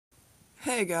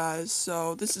Hey guys,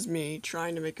 so this is me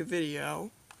trying to make a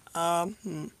video.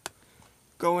 Going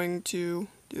to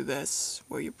do this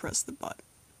where you press the button.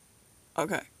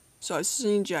 Okay, so I've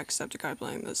seen Jacksepticeye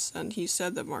playing this, and he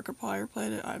said that Markiplier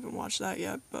played it. I haven't watched that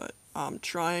yet, but I'm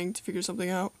trying to figure something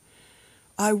out.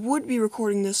 I would be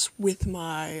recording this with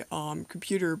my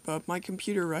computer, but my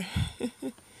computer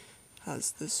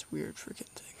has this weird freaking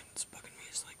thing, and it's bugging me.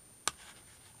 It's like,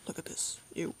 look at this.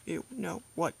 Ew, no.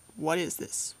 What is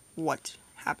this? What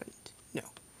happened? No.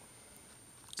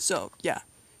 So, yeah.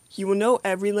 You will know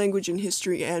every language in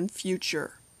history and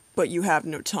future, but you have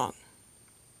no tongue.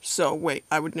 So, wait,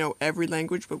 I would know every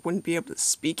language but wouldn't be able to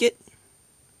speak it?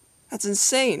 That's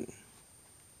insane.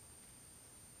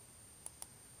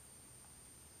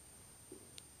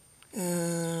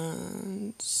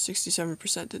 And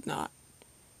 67% did not.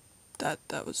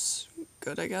 That was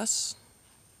good, I guess.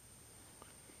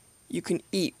 You can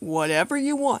eat whatever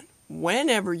you want,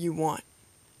 whenever you want.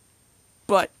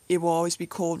 But it will always be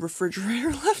cold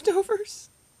refrigerator leftovers.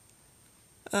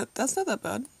 That's not that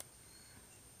bad.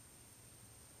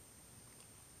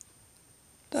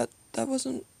 That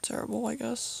wasn't terrible, I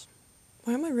guess.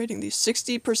 Why am I rating these?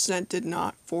 60% did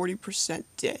not, 40%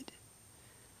 did.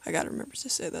 I gotta remember to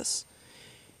say this.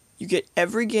 You get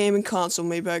every game and console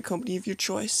made by a company of your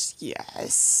choice.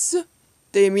 Yes.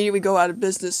 They immediately go out of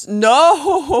business.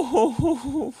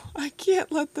 No! I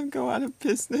can't let them go out of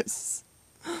business.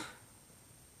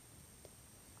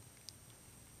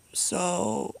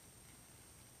 So,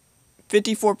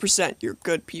 54%, you're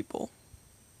good people.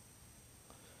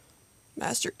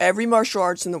 Master every martial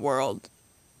arts in the world.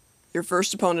 Your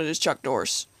first opponent is Chuck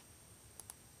Norris.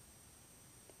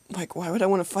 Like, why would I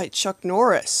want to fight Chuck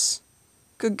Norris?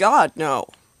 Good God, no.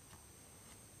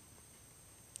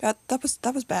 That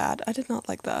was bad. I did not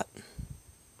like that.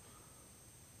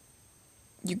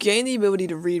 You gain the ability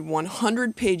to read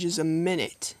 100 pages a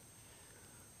minute.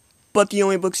 But the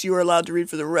only books you are allowed to read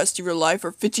for the rest of your life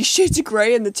are 50 Shades of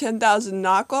Grey and the 10,000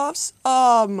 knockoffs?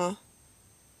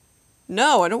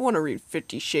 No, I don't want to read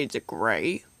 50 Shades of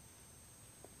Grey.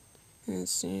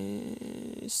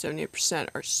 78%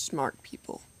 are smart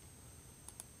people.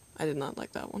 I did not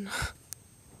like that one.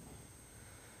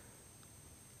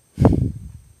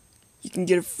 You can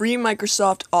get a free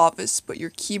Microsoft Office, but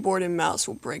your keyboard and mouse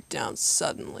will break down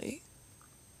suddenly.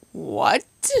 What?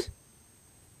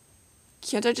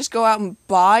 Can't I just go out and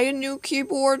buy a new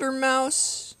keyboard or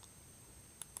mouse?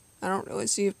 I don't really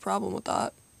see a problem with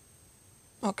that.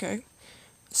 Okay.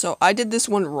 So, I did this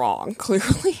one wrong,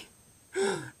 clearly.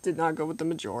 Did not go with the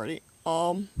majority.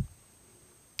 You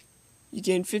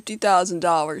gain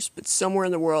 $50,000, but somewhere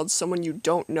in the world, someone you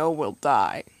don't know will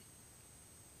die.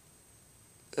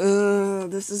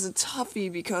 This is a toughie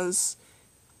because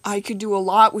I could do a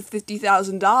lot with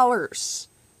 $50,000.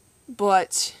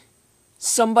 But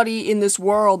somebody in this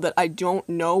world that I don't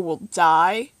know will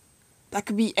die. That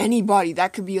could be anybody.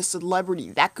 That could be a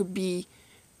celebrity. That could be,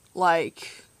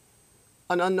 like,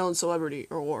 an unknown celebrity.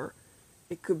 Or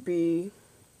it could be,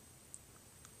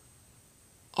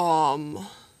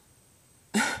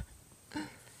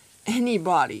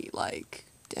 anybody. Like,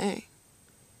 dang.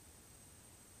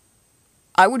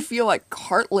 I would feel like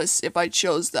heartless if I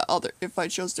chose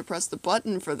to press the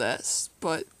button for this.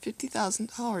 But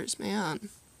 $50,000, man.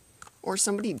 Or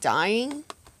somebody dying?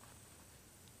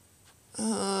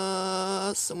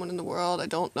 Someone in the world, I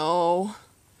don't know.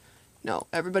 No,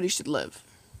 everybody should live.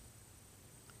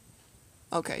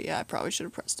 Okay, yeah, I probably should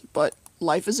have pressed it, but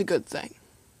life is a good thing.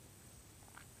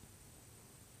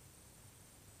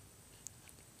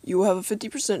 You will have a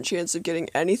 50% chance of getting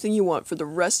anything you want for the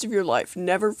rest of your life,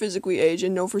 never physically age,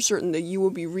 and know for certain that you will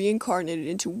be reincarnated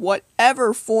into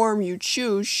whatever form you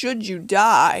choose should you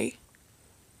die.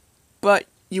 But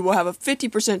you will have a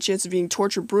 50% chance of being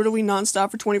tortured brutally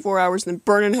nonstop for 24 hours and then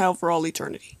burn in hell for all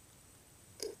eternity.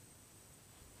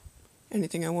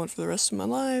 Anything I want for the rest of my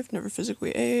life, never physically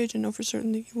age, and know for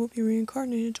certain that you will be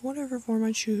reincarnated into whatever form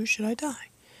I choose should I die.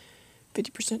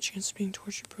 50% chance of being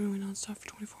tortured brutally nonstop for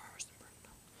 24 hours and then burn in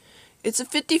hell. It's a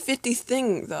 50-50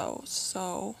 thing, though,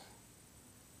 so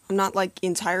I'm not, like,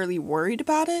 entirely worried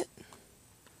about it,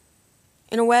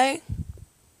 in a way.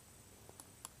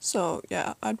 So,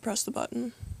 yeah, I'd press the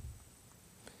button.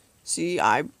 See,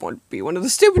 I want to be one of the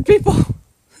stupid people.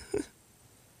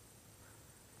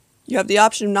 You have the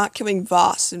option of not killing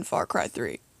Voss in Far Cry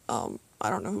 3. I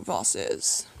don't know who Voss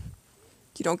is.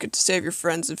 You don't get to save your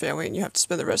friends and family, and you have to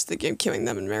spend the rest of the game killing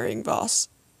them and marrying Voss.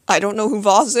 I don't know who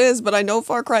Voss is, but I know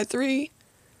Far Cry 3.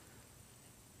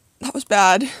 That was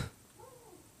bad.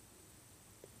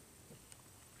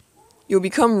 You'll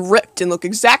become ripped and look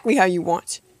exactly how you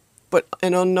want. but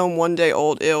an unknown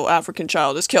 1-day-old ill African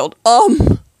child is killed. What?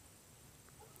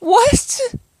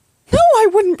 No, I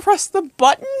wouldn't press the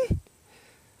button.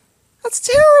 That's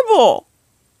terrible.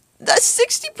 That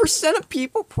 60% of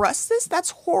people press this?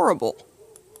 That's horrible.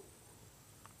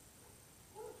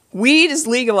 Weed is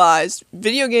legalized.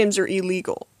 Video games are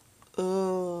illegal.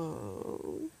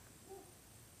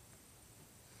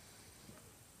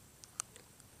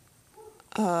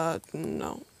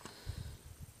 No.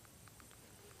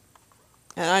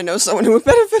 And I know someone who would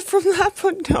benefit from that,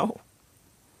 but no.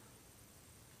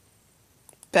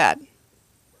 Bad.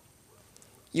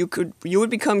 You would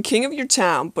become king of your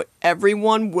town, but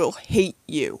everyone will hate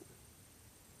you.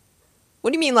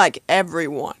 What do you mean, like,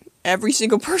 everyone? Every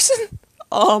single person?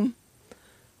 Well,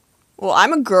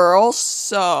 I'm a girl,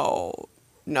 so...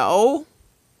 No.